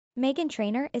Meghan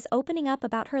Trainor is opening up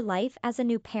about her life as a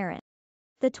new parent.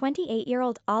 The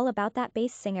 28-year-old All About That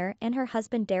bass singer and her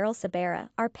husband Daryl Sabera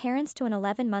are parents to an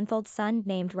 11-month-old son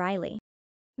named Riley.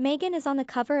 Meghan is on the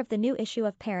cover of the new issue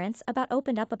of Parents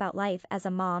opened up about life as a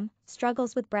mom,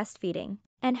 struggles with breastfeeding,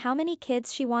 and how many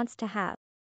kids she wants to have.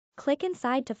 Click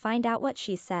inside to find out what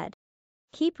she said.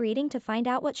 Keep reading to find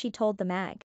out what she told the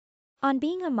mag. On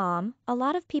being a mom, a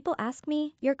lot of people ask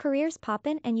me, your career's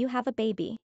poppin' and you have a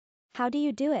baby. How do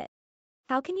you do it?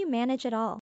 How can you manage it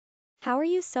all? How are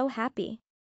you so happy?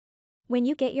 When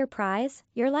you get your prize,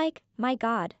 you're like, my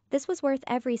God, this was worth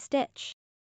every stitch.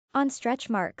 On stretch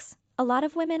marks, a lot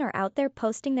of women are out there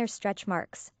posting their stretch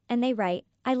marks, and they write,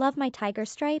 I love my tiger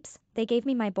stripes, they gave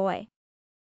me my boy.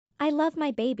 I love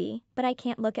my baby, but I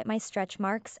can't look at my stretch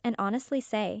marks and honestly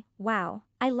say, wow,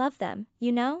 I love them,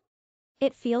 you know?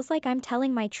 It feels like I'm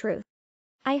telling my truth.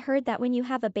 I heard that when you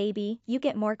have a baby, you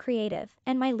get more creative,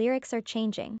 and my lyrics are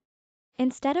changing.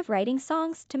 Instead of writing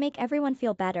songs to make everyone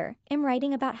feel better, I'm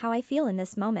writing about how I feel in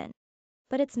this moment.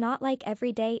 But it's not like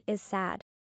every day is sad.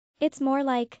 It's more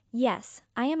like, yes,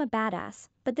 I am a badass,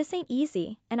 but this ain't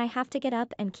easy, and I have to get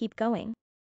up and keep going.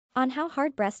 On how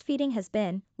hard breastfeeding has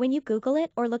been, when you Google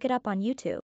it or look it up on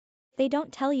YouTube, they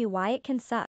don't tell you why it can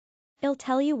suck. They'll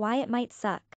tell you why it might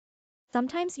suck.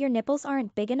 Sometimes your nipples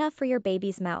aren't big enough for your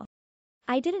baby's mouth.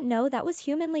 I didn't know that was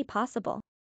humanly possible.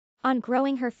 On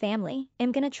growing her family,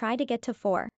 I'm gonna try to get to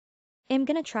 4. I'm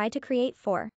gonna try to create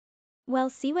 4. Well,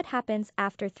 see what happens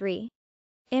after 3.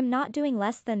 I'm not doing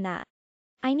less than that.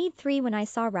 I need 3. When I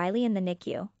saw Riley in the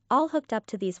NICU, all hooked up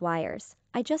to these wires,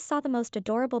 I just saw the most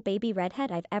adorable baby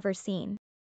redhead I've ever seen.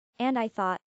 And I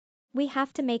thought, we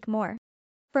have to make more.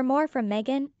 For more from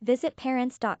Meghan, visit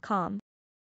parents.com.